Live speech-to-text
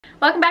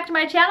Welcome back to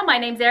my channel. My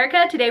name's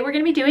Erica. Today we're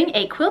going to be doing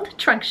a quilt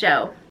trunk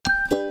show.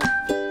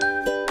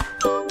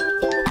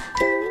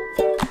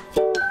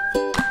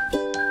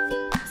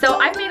 So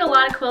I've made a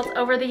lot of quilts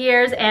over the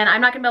years and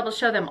I'm not gonna be able to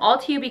show them all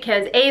to you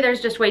because A, there's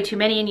just way too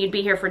many and you'd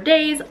be here for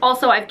days.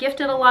 Also, I've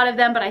gifted a lot of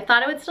them, but I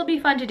thought it would still be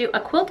fun to do a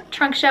quilt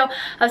trunk show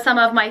of some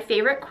of my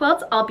favorite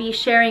quilts. I'll be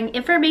sharing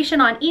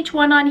information on each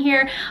one on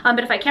here,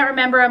 but if I can't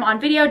remember them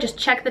on video, just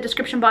check the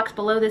description box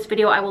below this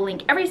video. I will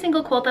link every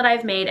single quilt that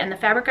I've made and the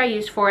fabric I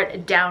used for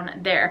it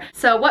down there.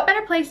 So what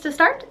better place to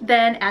start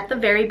than at the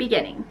very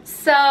beginning?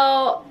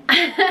 So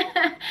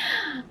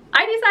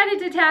I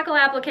decided to tackle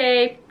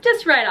applique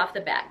just right off the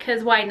bat,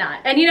 because why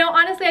not? And you know,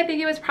 honestly, I think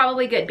it was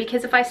probably good,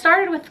 because if I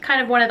started with kind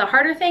of one of the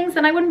harder things,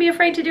 then I wouldn't be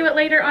afraid to do it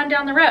later on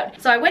down the road.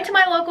 So I went to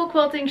my local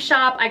quilting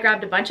shop, I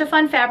grabbed a bunch of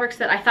fun fabrics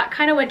that I thought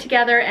kind of went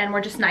together and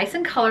were just nice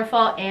and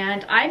colorful,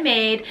 and I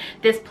made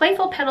this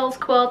Playful Petals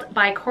quilt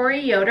by Corey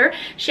Yoder.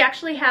 She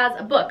actually has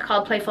a book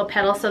called Playful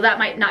Petals, so that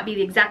might not be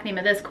the exact name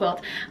of this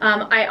quilt.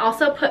 I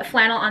also put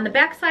flannel on the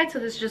back side, so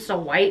this is just a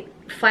white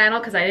flannel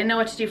because I didn't know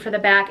what to do for the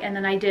back, and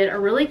then I did a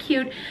really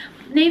cute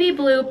navy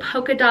blue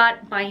polka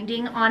dot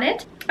binding on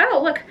it. Oh,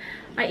 look,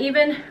 I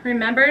even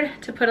remembered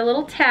to put a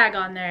little tag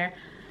on there.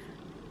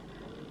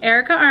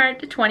 Erica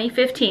Arndt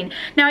 2015.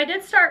 Now I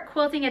did start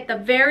quilting at the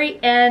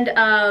very end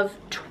of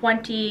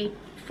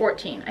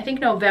 2014, I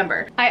think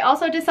November. I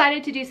also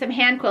decided to do some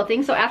hand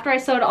quilting, so after I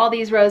sewed all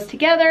these rows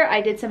together,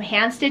 I did some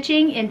hand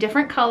stitching in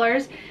different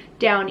colors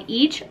down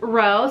each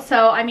row.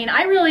 So I mean,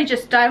 I really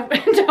just dove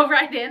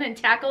right in and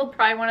tackled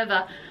probably one of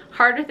the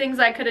harder things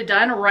I could have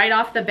done right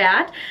off the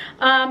bat.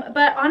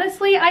 But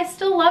honestly, I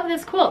still love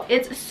this quilt.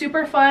 It's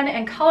super fun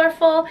and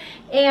colorful,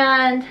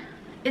 and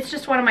it's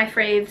just one of my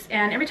faves,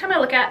 and every time I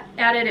look at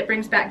it, it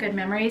brings back good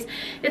memories.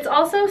 It's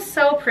also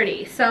so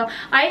pretty. So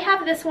I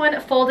have this one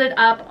folded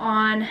up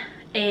on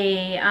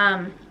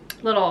a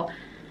little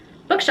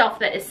bookshelf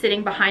that is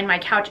sitting behind my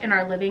couch in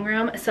our living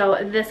room. So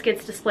this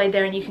gets displayed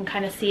there and you can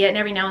kind of see it, and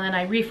every now and then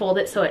I refold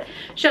it so it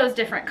shows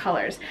different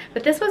colors.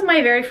 But this was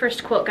my very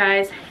first quilt,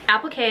 guys.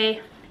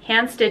 Applique,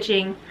 hand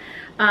stitching.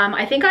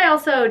 I think I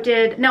also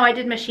did, no, I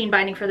did machine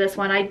binding for this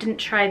one. I didn't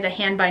try the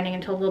hand binding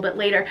until a little bit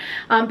later.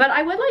 But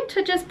I would like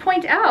to just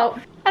point out,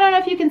 I don't know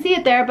if you can see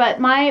it there, but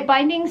my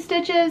binding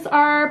stitches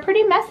are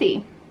pretty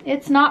messy.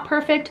 It's not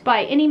perfect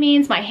by any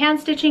means. My hand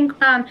stitching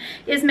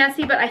is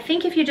messy, but I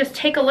think if you just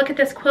take a look at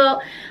this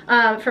quilt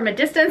from a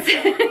distance,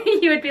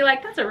 you would be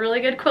like, that's a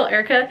really good quilt,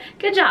 Erica.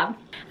 Good job.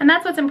 And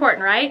that's what's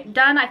important, right?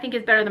 Done, I think,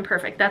 is better than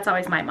perfect. That's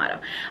always my motto.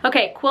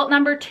 Okay, quilt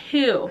number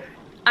 2.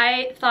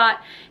 I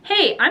thought,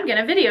 hey, I'm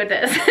gonna video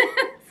this.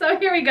 So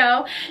here we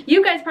go.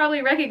 You guys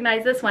probably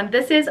recognize this one.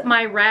 This is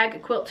my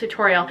rag quilt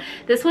tutorial.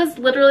 This was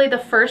literally the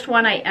first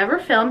one I ever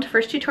filmed,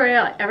 first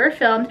tutorial I ever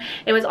filmed.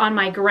 It was on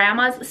my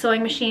grandma's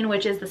sewing machine,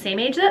 which is the same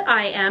age that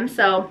I am,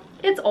 so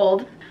it's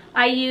old.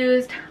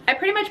 I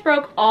pretty much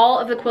broke all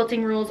of the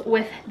quilting rules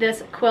with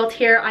this quilt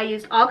here. I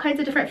used all kinds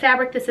of different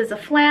fabric. This is a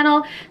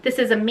flannel, this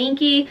is a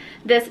minky,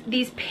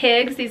 these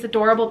pigs, these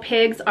adorable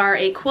pigs, are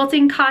a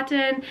quilting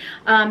cotton.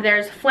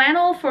 There's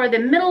flannel for the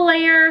middle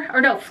layer, or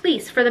no,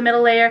 fleece for the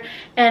middle layer,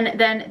 and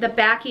then the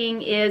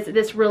backing is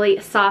this really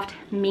soft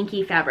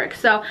minky fabric.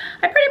 So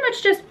I pretty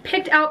much just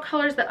picked out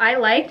colors that I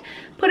liked,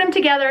 put them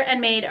together, and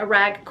made a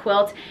rag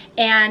quilt.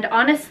 And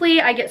honestly,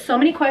 I get so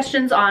many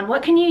questions on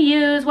what can you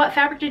use, what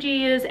fabric did you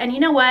use, and you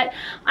know what?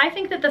 I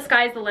think that the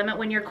sky's the limit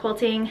when you're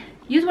quilting.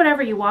 Use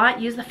whatever you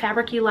want, use the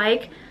fabric you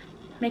like,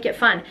 make it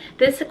fun.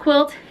 This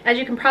quilt, as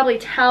you can probably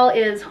tell,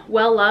 is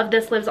well loved.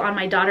 This lives on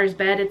my daughter's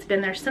bed. It's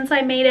been there since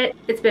I made it.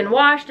 It's been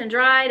washed and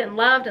dried and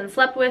loved and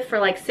slept with for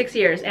like 6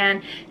 years,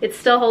 and it's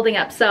still holding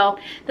up. So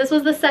this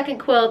was the second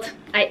quilt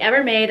I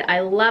ever made.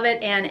 I love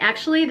it, and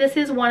actually this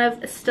is one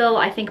of still,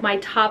 I think, my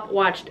top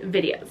watched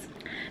videos.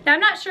 Now I'm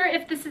not sure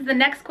if this is the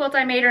next quilt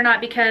I made or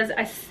not, because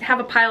I have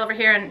a pile over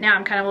here and now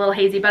I'm kind of a little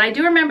hazy, but I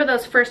do remember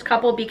those first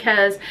couple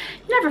because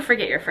you never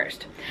forget your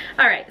first.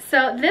 All right,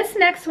 so this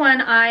next one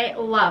I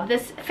love.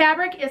 This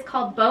fabric is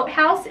called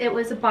Boathouse. It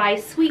was by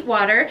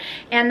Sweetwater,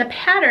 and the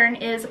pattern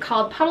is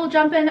called Puddle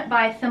Jumpin'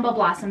 by Thimble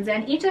Blossoms,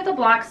 and each of the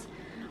blocks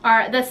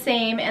are the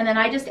same, and then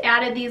I just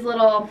added these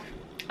little,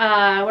 what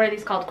are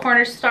these called?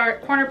 Corner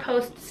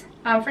posts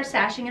for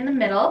sashing in the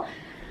middle.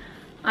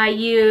 I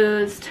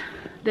used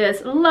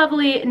this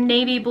lovely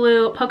navy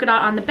blue polka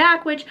dot on the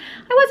back, which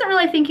I wasn't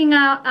really thinking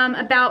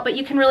about, but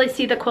you can really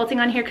see the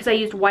quilting on here because I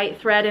used white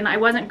thread and I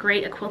wasn't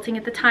great at quilting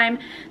at the time.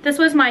 This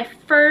was my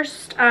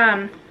first,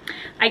 I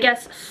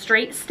guess,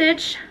 straight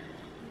stitch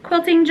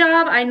quilting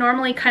job. I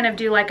normally kind of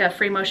do like a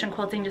free motion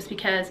quilting just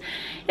because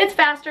it's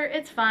faster,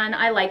 it's fun,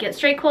 I like it.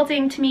 Straight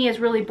quilting to me is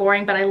really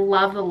boring, but I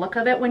love the look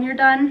of it when you're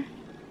done.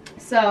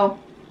 So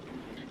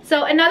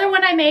another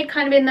one I made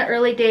kind of in the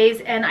early days,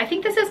 and I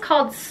think this is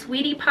called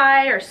Sweetie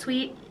Pie or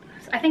Sweet,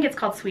 I think it's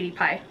called Sweetie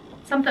Pie.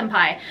 something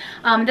pie.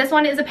 This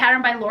one is a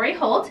pattern by Lori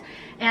Holt,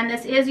 and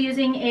this is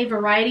using a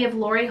variety of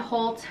Lori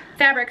Holt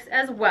fabrics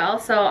as well.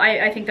 So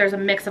I think there's a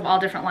mix of all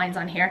different lines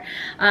on here.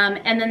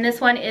 And then this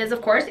one is,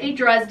 of course, a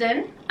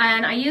Dresden,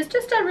 and I used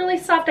just a really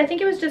soft, I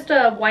think it was just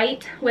a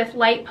white with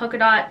light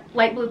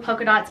blue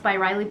polka dots by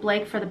Riley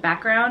Blake for the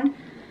background.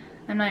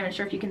 I'm not even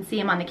sure if you can see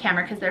them on the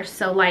camera because they're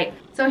so light.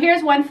 So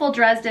here's one full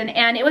Dresden,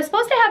 and it was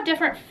supposed to have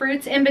different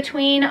fruits in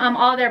between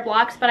all of their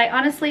blocks, but I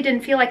honestly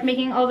didn't feel like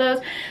making all those.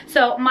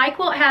 So my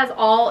quilt has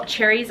all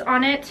cherries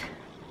on it.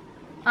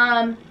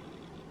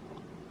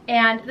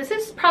 And this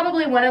is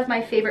probably one of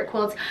my favorite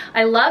quilts.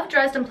 I love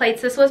Dresden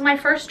plates. This was my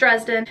first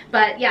Dresden,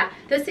 but yeah,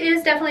 this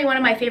is definitely one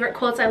of my favorite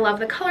quilts. I love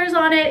the colors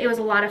on it. It was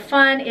a lot of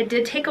fun. It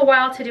did take a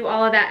while to do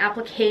all of that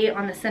applique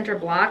on the center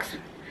blocks.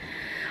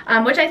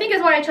 Which I think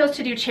is why I chose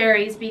to do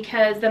cherries,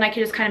 because then I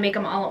could just kind of make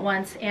them all at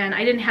once, and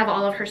I didn't have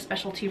all of her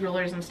specialty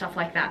rulers and stuff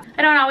like that.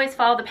 I don't always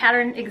follow the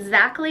pattern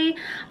exactly,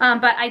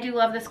 but I do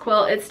love this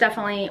quilt. It's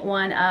definitely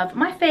one of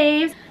my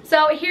faves.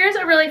 So here's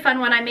a really fun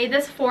one. I made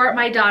this for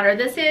my daughter.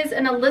 This is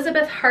an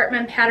Elizabeth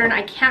Hartman pattern.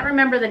 I can't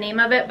remember the name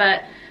of it,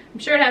 but I'm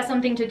sure it has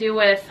something to do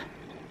with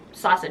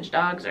sausage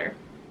dogs or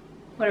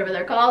whatever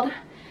they're called.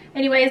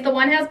 Anyways, the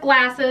one has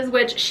glasses,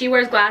 which she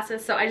wears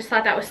glasses, so I just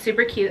thought that was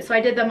super cute. So I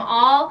did them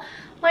all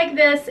like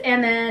this,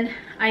 and then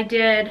I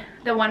did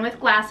the one with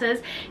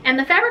glasses, and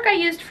the fabric I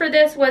used for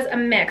this was a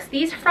mix.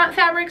 These front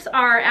fabrics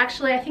are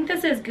actually, I think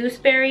this is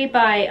Gooseberry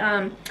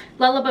by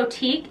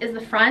Lellaboutique is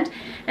the front,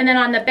 and then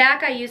on the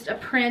back I used a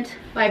print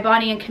by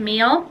Bonnie and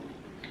Camille,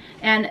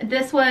 and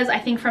this was, I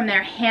think, from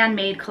their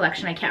handmade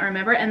collection. I can't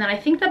remember. And then I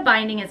think the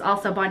binding is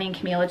also Bonnie and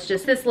Camille. It's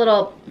just this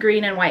little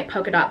green and white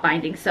polka dot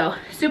binding, so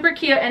super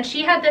cute. And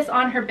she had this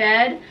on her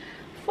bed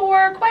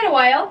for quite a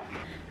while.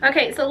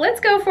 Okay, so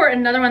let's go for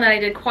another one that I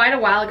did quite a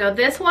while ago.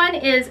 This one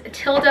is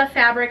Tilda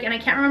fabric, and I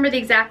can't remember the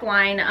exact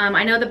line.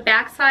 I know the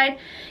back side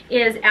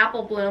is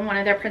Apple Bloom, one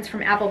of their prints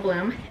from Apple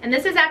Bloom. And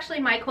this is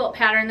actually my quilt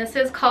pattern. This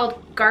is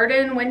called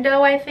Garden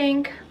Window, I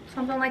think.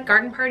 Something like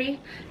Garden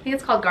Party. I think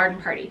it's called Garden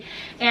Party.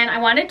 And I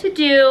wanted to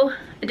do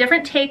a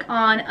different take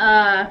on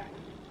a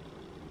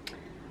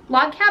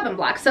log cabin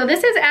block. So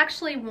this is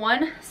actually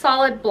one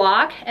solid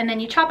block, and then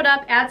you chop it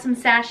up, add some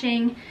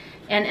sashing,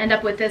 and end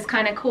up with this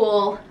kind of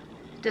cool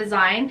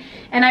design.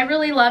 And I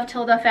really love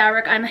Tilda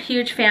fabric. I'm a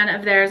huge fan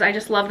of theirs. I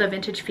just love the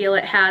vintage feel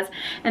it has.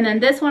 And then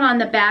this one on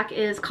the back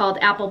is called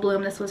Apple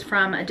Bloom. This was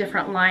from a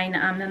different line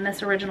than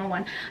this original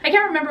one. I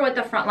can't remember what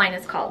the front line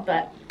is called,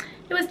 but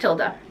it was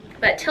Tilda.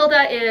 But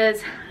Tilda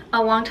is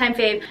a longtime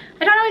fave.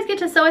 I don't always get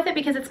to sew with it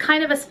because it's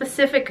kind of a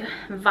specific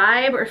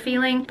vibe or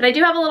feeling, but I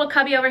do have a little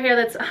cubby over here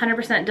that's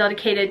 100%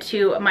 dedicated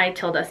to my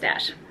Tilda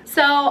stash.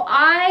 So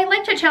I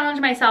like to challenge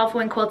myself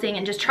when quilting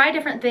and just try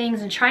different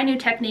things and try new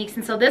techniques,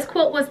 and so this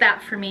quilt was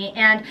that for me.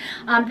 And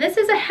this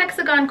is a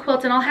hexagon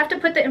quilt, and I'll have to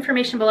put the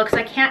information below because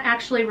I can't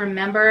actually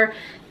remember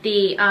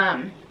the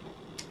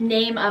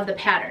name of the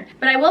pattern.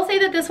 But I will say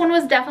that this one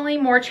was definitely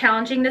more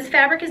challenging. This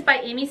fabric is by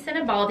Amy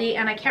Sinibaldi,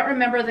 and I can't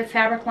remember the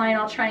fabric line.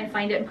 I'll try and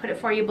find it and put it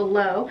for you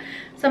below.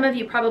 Some of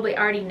you probably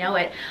already know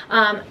it.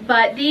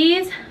 But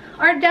these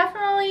are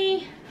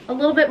definitely a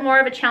little bit more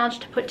of a challenge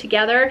to put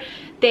together.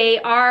 They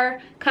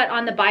are cut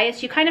on the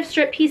bias. You kind of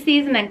strip piece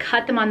these and then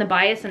cut them on the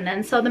bias and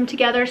then sew them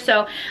together.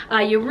 So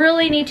you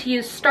really need to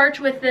use starch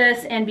with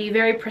this and be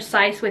very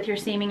precise with your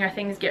seaming or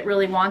things get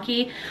really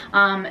wonky.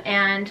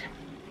 And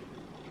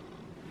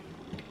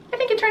I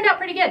think it turned out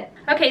pretty good.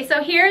 Okay,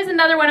 so here's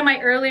another one of my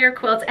earlier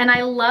quilts, and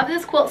I love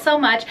this quilt so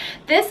much.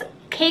 This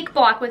cake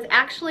block was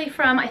actually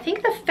from, I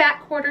think, the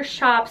Fat Quarter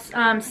Shop's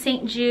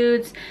St.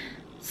 Jude's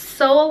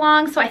sew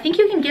along, so I think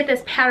you can get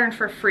this pattern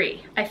for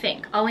free. I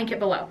think I'll link it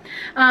below.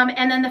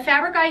 And then the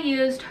fabric I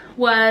used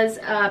was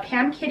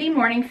Pam Kitty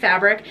Morning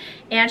fabric,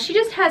 and she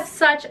just has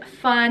such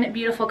fun,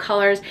 beautiful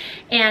colors.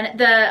 And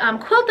the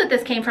quilt that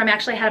this came from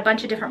actually had a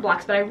bunch of different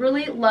blocks, but I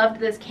really loved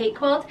this cake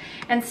quilt,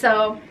 and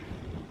so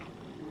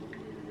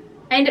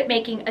I ended up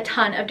making a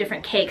ton of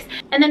different cakes.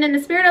 And then in the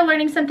spirit of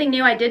learning something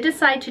new, I did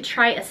decide to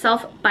try a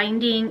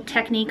self-binding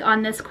technique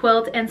on this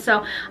quilt. And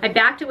so I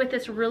backed it with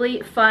this really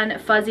fun,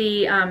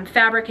 fuzzy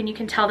fabric, and you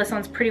can tell this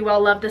one's pretty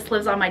well loved. This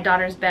lives on my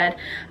daughter's bed,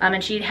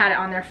 and she'd had it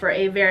on there for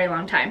a very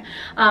long time.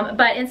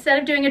 But instead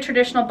of doing a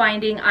traditional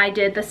binding, I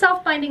did the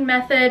self-binding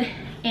method,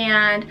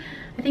 and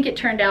I think it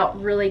turned out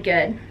really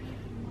good.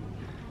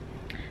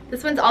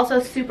 This one's also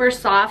super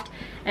soft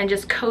and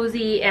just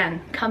cozy and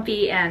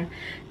comfy, and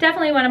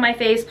definitely one of my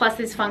faves, plus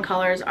these fun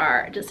colors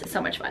are just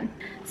so much fun.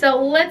 So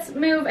let's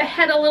move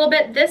ahead a little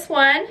bit. This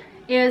one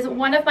is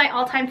one of my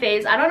all-time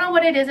faves. I don't know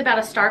what it is about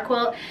a star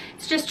quilt.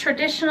 It's just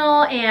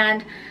traditional,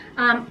 and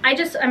I'm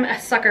a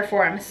sucker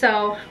for them.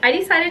 So I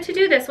decided to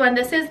do this one.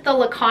 This is the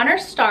LaConner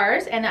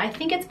Stars, and I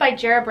think it's by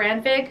Jara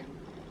Brandvig.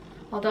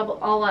 I'll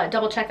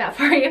double check that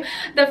for you.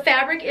 The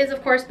fabric is,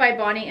 of course, by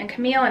Bonnie and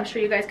Camille. I'm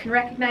sure you guys can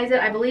recognize it.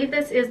 I believe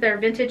this is their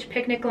vintage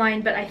picnic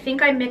line, but I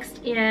think I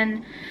mixed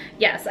in,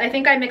 yes, I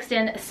think I mixed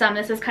in some.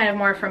 This is kind of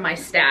more from my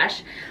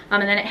stash.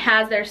 And then it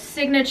has their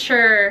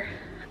signature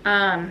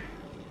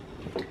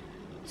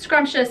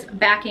scrumptious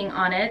backing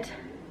on it.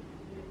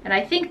 And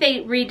I think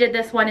they redid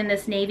this one in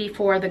this navy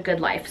for the Good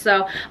Life.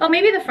 So, oh,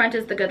 maybe the front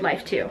is the Good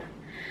Life too.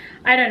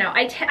 I don't know.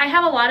 I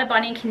have a lot of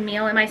Bonnie and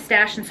Camille in my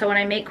stash, and so when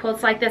I make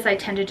quilts like this, I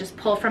tend to just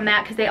pull from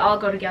that because they all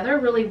go together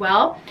really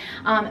well.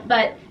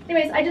 But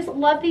anyways, I just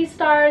love these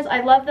stars.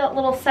 I love that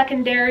little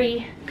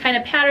secondary kind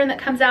of pattern that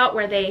comes out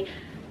where they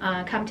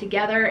come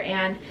together,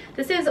 and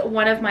this is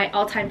one of my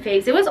all-time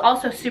faves. It was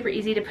also super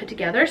easy to put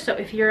together, so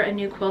if you're a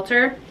new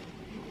quilter,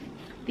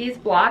 these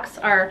blocks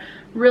are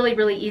really,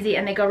 really easy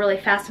and they go really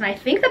fast, and I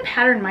think the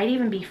pattern might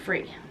even be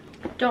free.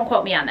 Don't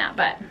quote me on that,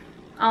 but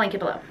I'll link it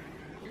below.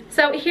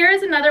 So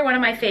here's another one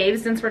of my faves.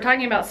 Since we're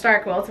talking about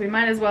star quilts, we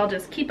might as well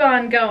just keep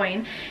on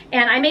going.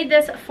 And I made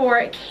this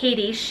for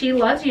Katie. She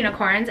loves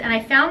unicorns, and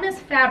I found this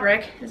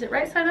fabric. Is it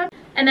right side up?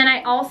 And then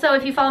I also,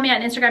 if you follow me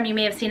on Instagram, you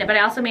may have seen it, but I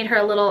also made her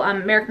a little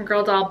American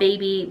Girl doll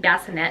baby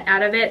bassinet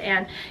out of it,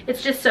 and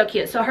it's just so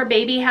cute. So her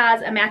baby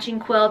has a matching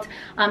quilt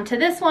to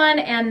this one,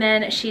 and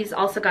then she's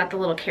also got the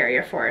little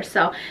carrier for her.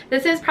 So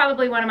this is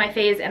probably one of my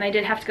faves, and I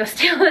did have to go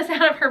steal this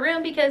out of her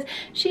room because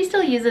she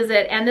still uses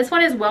it, and this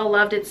one is well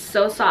loved. It's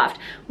so soft.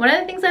 One of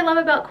the things I love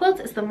about quilts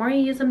is the more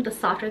you use them, the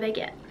softer they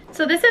get.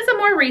 So this is a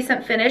more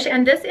recent finish,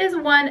 and this is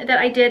one that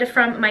I did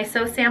from my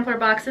Sew Sampler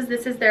boxes.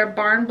 This is their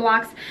barn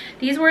blocks.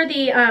 These were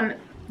the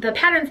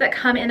patterns that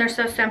come in their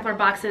Sew Sampler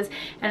boxes,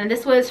 and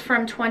this was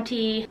from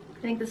I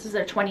think this is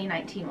their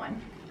 2019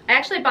 one. I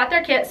actually bought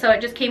their kit, so it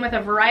just came with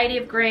a variety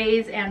of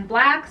grays and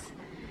blacks,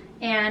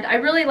 and I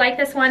really like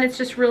this one. It's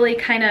just really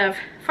kind of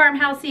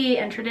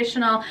farmhousey and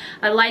traditional.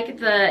 I like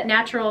the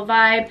natural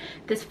vibe.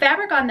 This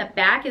fabric on the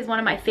back is one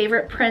of my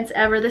favorite prints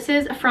ever. This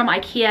is from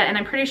Ikea, and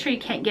I'm pretty sure you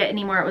can't get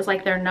anymore. It was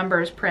like their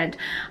Numbers print,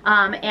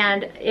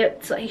 and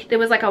it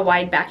was like a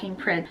wide backing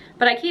print.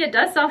 But Ikea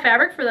does sell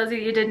fabric, for those of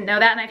you who didn't know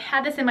that, and I've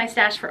had this in my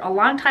stash for a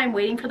long time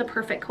waiting for the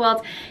perfect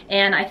quilt,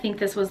 and I think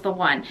this was the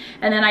one.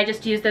 And then I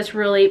just used this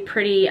really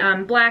pretty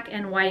black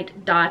and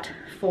white dot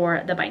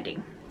for the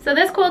binding. So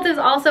this quilt is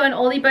also an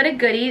oldie but a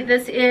goodie.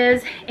 This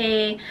is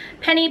a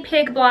penny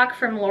pig block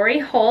from Lori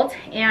Holt,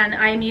 and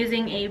I'm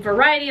using a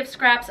variety of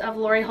scraps of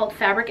Lori Holt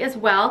fabric as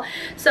well.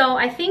 So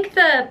I think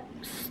the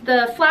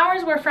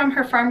flowers were from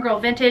her Farm Girl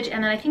Vintage,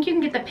 and then I think you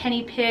can get the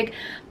penny pig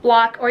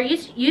block, or you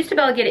used to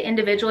be able to get it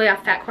individually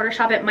off Fat Quarter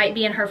Shop. It might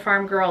be in her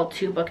Farm Girl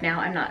 2 book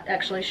now. I'm not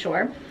actually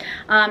sure.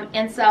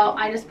 And so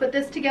I just put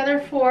this together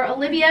for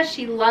Olivia.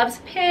 She loves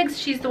pigs.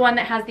 She's the one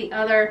that has the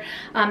other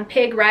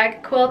pig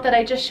rag quilt that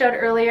I just showed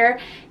earlier.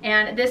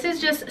 And this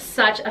is just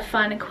such a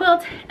fun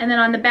quilt. And then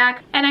on the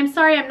back, and I'm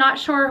sorry, I'm not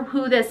sure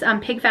who this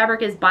pig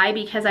fabric is by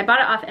because I bought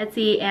it off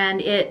Etsy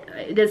and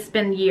it's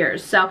been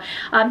years. So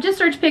just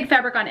search pig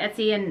fabric on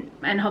Etsy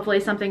and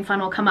hopefully something fun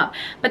will come up.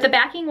 But the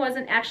backing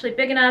wasn't actually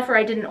big enough, or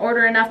I didn't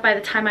order enough by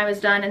the time I was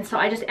done, and so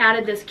I just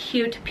added this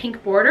cute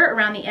pink border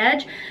around the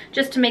edge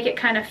just to make it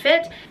kind of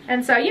fit.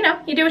 And so, you know,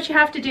 you do what you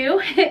have to do.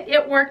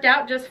 It worked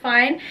out just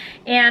fine,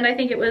 and I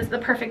think it was the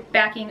perfect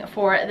backing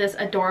for this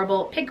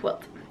adorable pig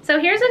quilt. So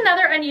here's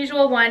another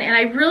unusual one, and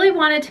I really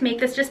wanted to make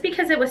this just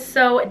because it was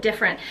so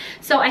different.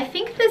 So I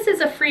think this is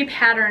a free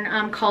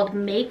pattern called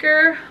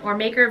Maker, or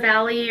Maker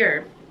Valley,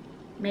 or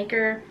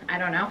Maker, I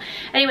don't know.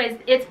 Anyways,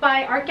 it's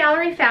by Art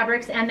Gallery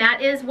Fabrics, and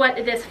that is what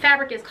this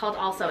fabric is called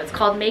also. It's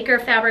called Maker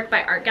Fabric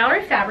by Art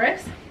Gallery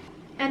Fabrics.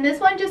 And this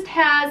one just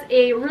has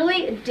a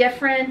really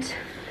different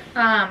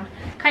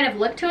kind of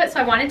look to it, so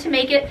I wanted to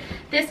make it.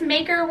 This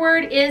maker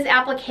word is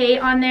applique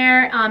on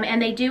there,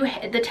 and they do,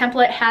 the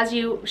template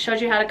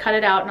shows you how to cut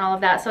it out and all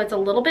of that, so it's a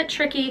little bit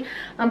tricky,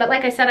 but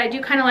like I said, I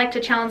do kind of like to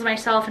challenge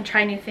myself and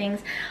try new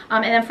things.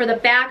 And then for the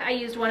back, I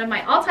used one of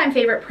my all-time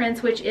favorite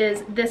prints, which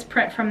is this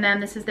print from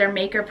them. This is their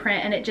maker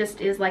print, and it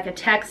just is like a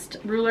text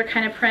ruler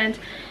kind of print,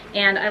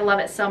 and I love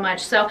it so much.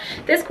 So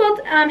this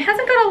quilt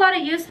hasn't got a lot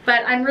of use,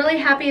 but I'm really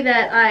happy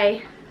that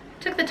I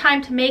took the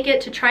time to make it,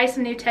 to try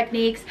some new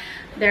techniques.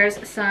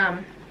 There's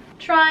some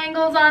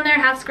triangles on there,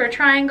 half square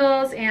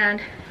triangles,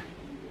 and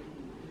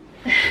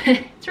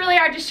it's really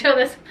hard to show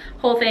this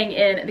whole thing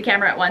in the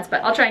camera at once,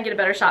 but I'll try and get a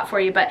better shot for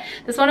you. But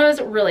this one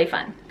was really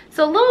fun.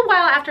 So a little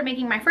while after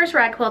making my first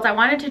rag quilt, I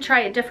wanted to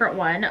try a different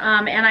one,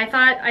 and I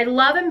thought I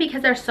love them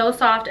because they're so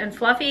soft and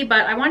fluffy,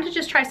 but I wanted to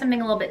just try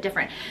something a little bit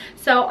different.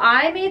 So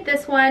I made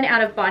this one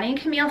out of Bonnie and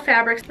Camille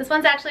fabrics. This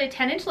one's actually a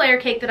 10-inch layer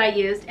cake that I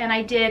used, and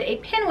I did a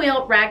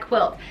pinwheel rag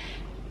quilt.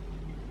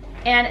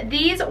 And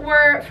these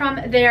were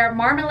from their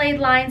Marmalade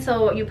line,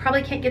 so you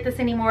probably can't get this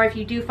anymore. If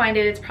you do find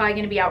it, it's probably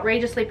going to be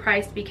outrageously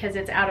priced because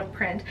it's out of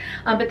print.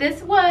 But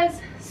this was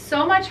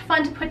so much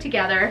fun to put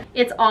together.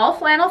 It's all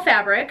flannel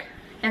fabric,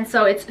 and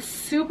so it's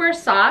super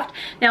soft.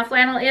 Now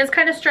flannel is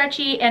kind of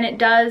stretchy, and it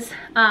does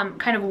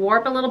kind of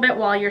warp a little bit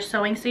while you're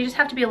sewing, so you just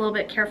have to be a little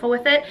bit careful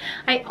with it.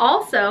 I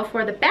also,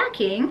 for the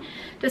backing,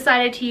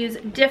 decided to use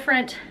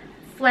different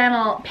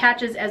flannel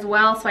patches as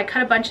well, so I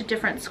cut a bunch of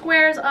different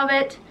squares of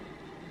it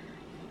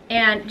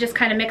and just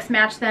kind of mix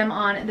match them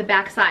on the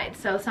back side.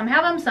 So some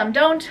have them, some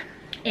don't,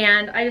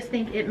 and I just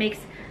think it makes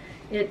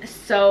it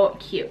so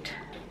cute.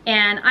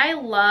 And I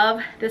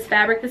love this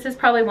fabric. This is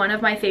probably one of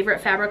my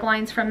favorite fabric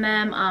lines from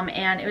them,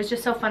 and it was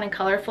just so fun and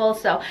colorful.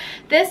 So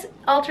this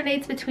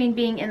alternates between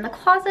being in the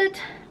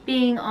closet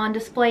being on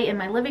display in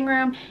my living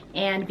room,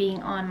 and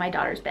being on my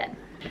daughter's bed.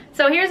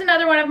 So here's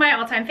another one of my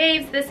all-time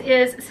faves. This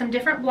is some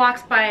different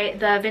blocks by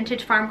the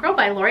Vintage Farm Girl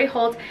by Lori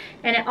Holt,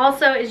 and it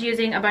also is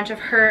using a bunch of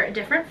her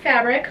different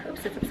fabric.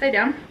 Oops, it's upside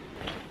down.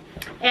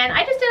 And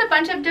I just did a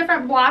bunch of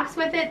different blocks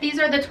with it. These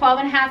are the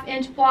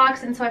 12.5-inch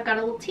blocks, and so I've got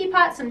a little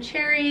teapot, some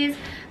cherries,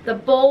 the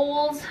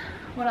bowls.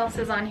 What else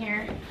is on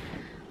here?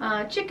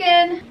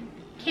 Chicken,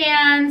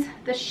 cans,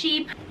 the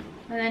sheep,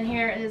 and then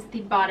here is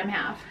the bottom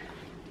half.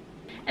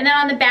 And then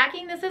on the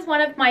backing, this is one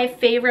of my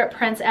favorite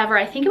prints ever.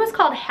 I think it was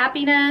called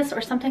Happiness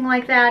or something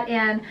like that,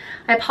 and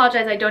I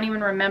apologize, I don't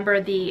even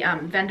remember the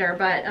vendor,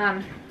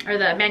 but or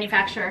the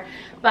manufacturer,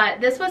 but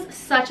this was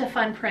such a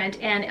fun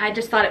print, and I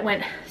just thought it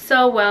went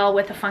so well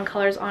with the fun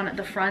colors on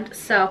the front.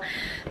 So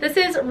this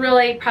is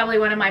really probably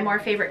one of my more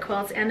favorite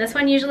quilts, and this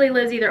one usually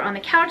lives either on the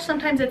couch,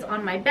 sometimes it's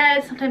on my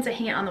bed, sometimes I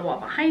hang it on the wall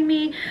behind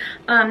me.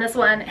 This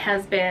one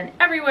has been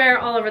everywhere,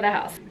 all over the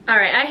house. All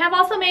right, I have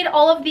also made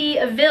all of the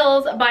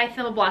vills by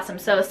Thimble Blossom.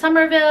 So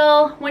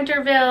Summerville,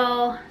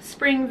 Winterville,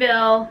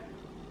 Springville,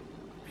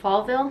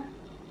 Fallville,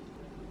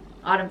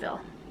 Autumnville.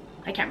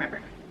 I can't remember.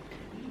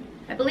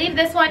 I believe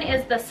this one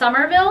is the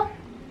Summerville.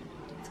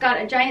 It's got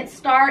a giant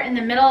star in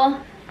the middle,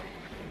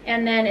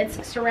 and then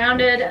it's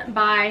surrounded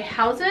by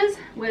houses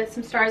with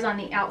some stars on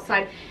the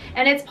outside.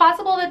 And it's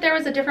possible that there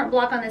was a different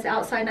block on this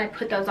outside and I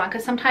put those on,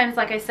 because sometimes,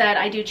 like I said,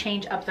 I do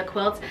change up the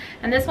quilts.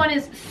 And this one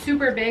is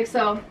super big,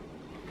 so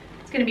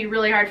it's gonna be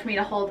really hard for me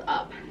to hold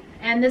up.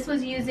 And this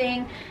was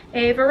using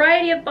a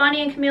variety of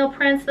Bonnie and Camille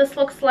prints. This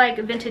looks like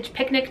Vintage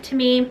Picnic to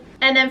me.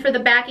 And then for the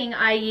backing,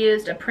 I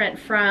used a print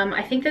from,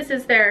 I think this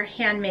is their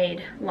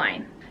handmade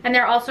line. And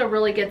they're also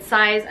really good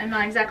size. I'm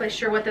not exactly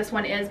sure what this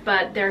one is,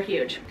 but they're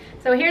huge.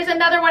 So here's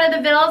another one of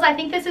the vills. I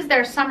think this is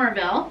their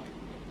Summerville.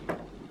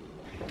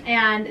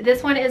 And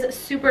this one is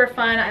super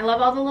fun. I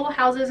love all the little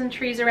houses and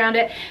trees around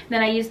it. And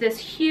then I use this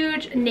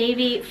huge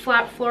navy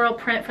flat floral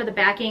print for the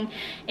backing,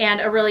 and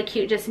a really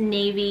cute just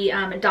navy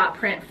dot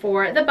print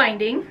for the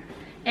binding.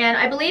 And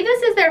I believe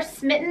this is their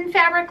Smitten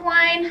fabric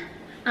line.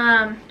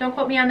 Don't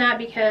quote me on that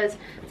because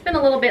it's been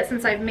a little bit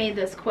since I've made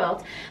this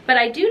quilt. But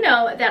I do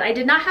know that I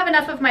did not have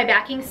enough of my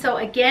backing, so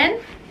again,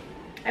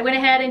 I went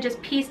ahead and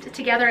just pieced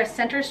together a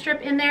center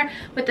strip in there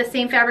with the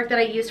same fabric that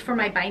I used for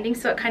my binding,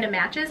 so it kind of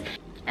matches.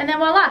 And then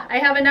voila, I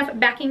have enough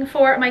backing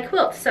for my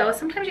quilt. So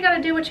sometimes you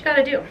gotta do what you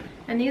gotta do.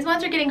 And these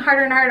ones are getting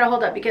harder and harder to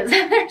hold up because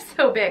they're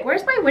so big.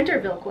 Where's my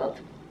Winterville quilt?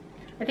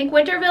 I think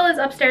Winterville is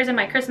upstairs in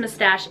my Christmas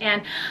stash,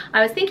 and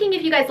I was thinking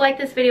if you guys like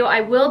this video, I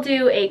will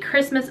do a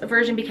Christmas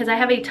version because I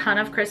have a ton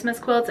of Christmas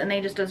quilts and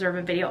they just deserve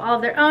a video all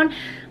of their own.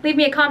 Leave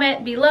me a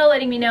comment below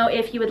letting me know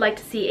if you would like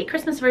to see a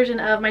Christmas version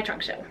of my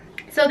trunk show.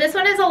 So this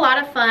one is a lot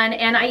of fun,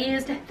 and I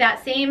used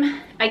that same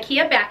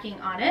Ikea backing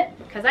on it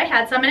because I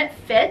had some and it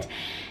fit.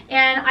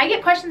 And I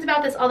get questions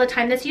about this all the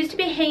time. This used to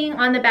be hanging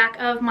on the back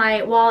of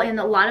my wall in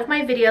a lot of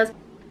my videos.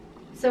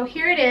 So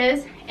here it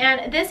is,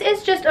 and this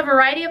is just a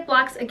variety of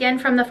blocks, again,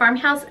 from the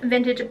Farmhouse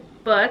Vintage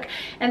book.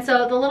 And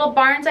so the little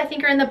barns, I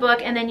think, are in the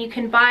book, and then you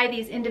can buy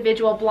these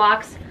individual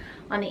blocks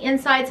on the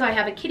inside. So I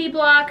have a kitty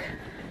block,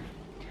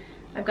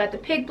 I've got the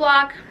pig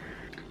block,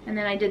 and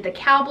then I did the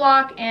cow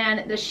block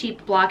and the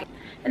sheep block.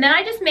 And then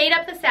I just made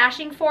up the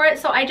sashing for it.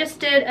 So I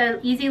just did an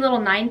easy little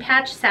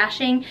 9-patch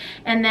sashing.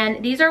 And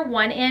then these are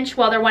 1 inch.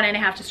 Well, they're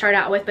 1.5 to start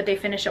out with, but they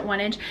finish at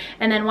 1 inch.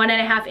 And then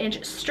 1.5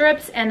 inch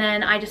strips. And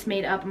then I just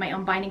made up my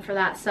own binding for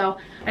that. So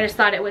I just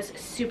thought it was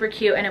super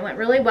cute and it went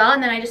really well.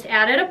 And then I just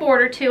added a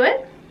border to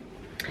it.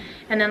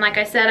 And then, like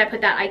I said, I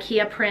put that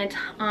Ikea print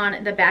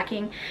on the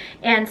backing.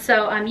 And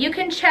so you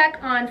can check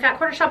on Fat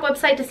Quarter Shop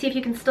website to see if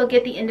you can still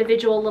get the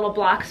individual little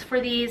blocks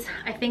for these.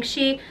 I think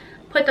she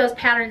put those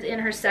patterns in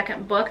her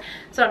second book,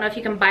 so I don't know if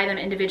you can buy them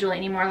individually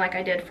anymore like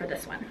I did for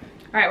this one.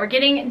 All right, we're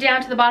getting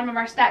down to the bottom of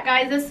our stack,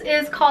 guys. This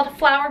is called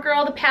Flower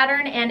Girl, the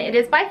pattern, and it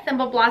is by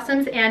Thimble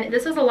Blossoms, and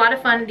this is a lot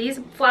of fun.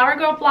 These Flower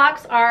Girl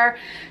blocks are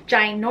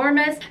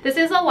ginormous. This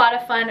is a lot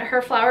of fun.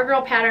 Her Flower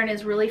Girl pattern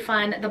is really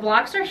fun. The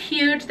blocks are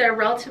huge. They're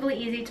relatively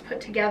easy to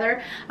put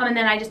together, and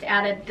then I just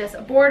added this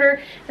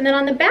border. And then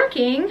on the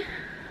backing,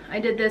 I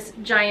did this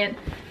giant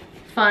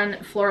fun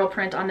floral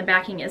print on the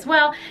backing as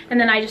well, and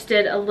then I just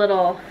did a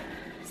little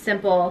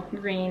simple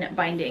green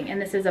binding,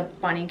 and this is a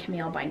Bonnie and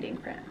Camille binding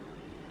print.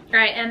 All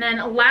right, and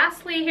then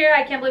lastly here,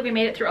 I can't believe we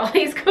made it through all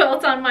these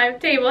quilts on my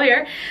table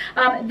here.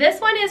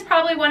 This one is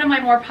probably one of my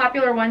more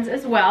popular ones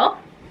as well,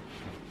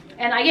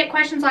 and I get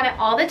questions on it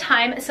all the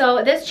time.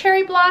 So this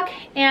cherry block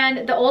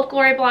and the Old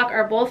Glory block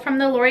are both from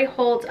the Lori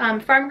Holt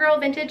Farm Girl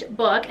Vintage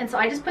book, and so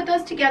I just put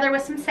those together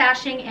with some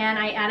sashing and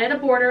I added a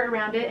border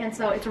around it, and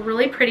so it's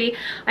really pretty.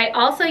 I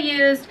also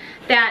used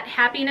that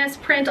Happiness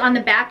print on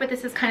the back, but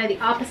this is kind of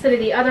the opposite of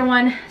the other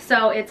one,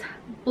 so it's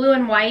blue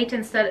and white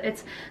instead.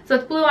 It's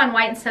blue on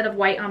white instead of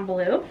white on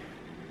blue.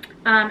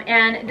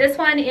 And this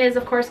one is,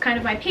 of course, kind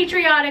of my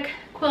patriotic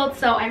quilt,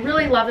 so I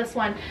really love this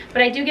one,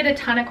 but I do get a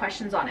ton of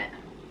questions on it.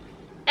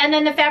 And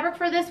then the fabric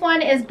for this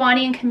one is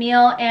Bonnie and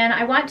Camille, and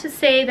I want to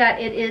say that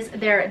it is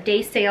their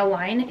day sale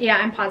line. Yeah,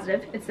 I'm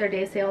positive it's their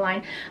day sale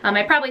line.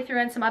 I probably threw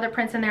in some other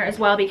prints in there as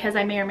well because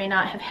I may or may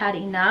not have had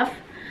enough.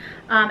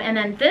 And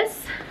then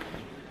this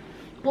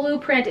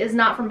blueprint is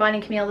not from Bonnie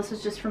and Camille. This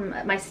was just from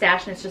my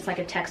stash, and it's just like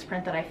a text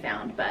print that I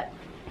found, but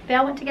they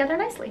all went together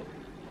nicely.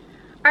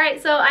 All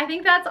right, so I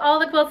think that's all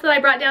the quilts that I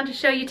brought down to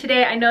show you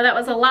today. I know that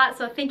was a lot,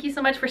 so thank you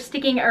so much for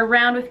sticking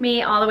around with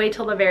me all the way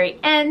till the very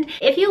end.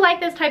 If you like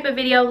this type of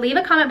video, leave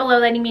a comment below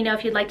letting me know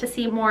if you'd like to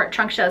see more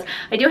trunk shows.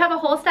 I do have a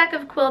whole stack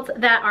of quilts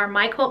that are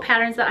my quilt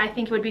patterns that I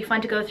think would be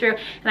fun to go through,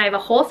 and I have a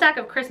whole stack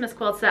of Christmas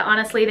quilts that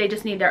honestly, they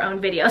just need their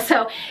own video.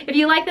 So if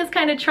you like this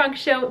kind of trunk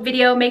show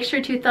video, make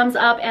sure to thumbs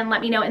up and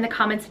let me know in the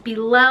comments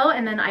below,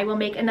 and then I will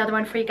make another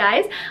one for you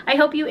guys. I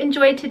hope you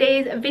enjoyed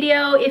today's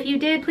video. If you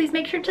did, please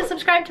make sure to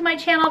subscribe to my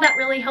channel. That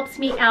really helps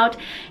me out.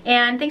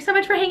 And thanks so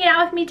much for hanging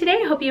out with me today.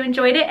 I hope you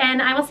enjoyed it,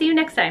 and I will see you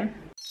next time.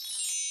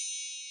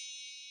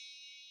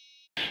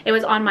 It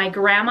was on my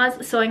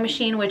grandma's sewing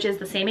machine, which is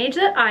the same age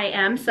that I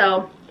am,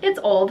 so it's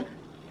old.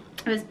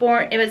 I'm not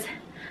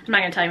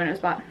gonna tell you when it was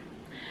bought.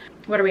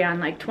 What are we on,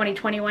 like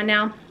 2021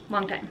 now?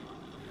 Long time.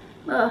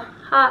 Ugh,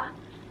 hot.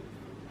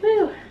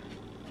 Woo.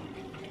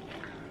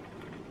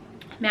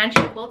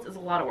 Managing quilts is a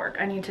lot of work.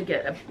 I need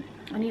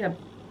a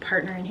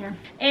partner in here.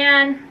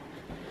 And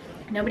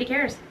nobody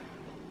cares.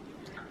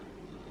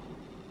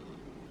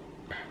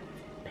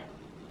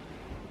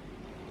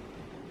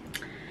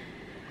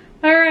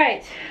 All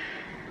right,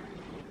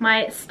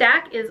 my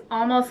stack is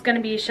almost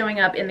gonna be showing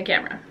up in the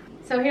camera.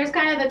 So here's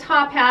kind of the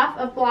top half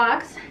of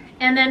blocks.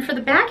 And then for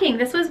the backing,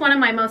 this was one of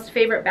my most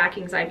favorite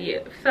backings I've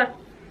used.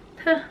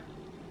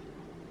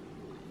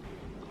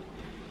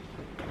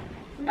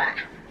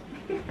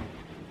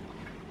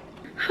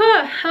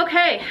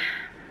 Okay,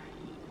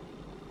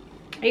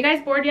 are you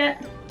guys bored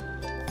yet?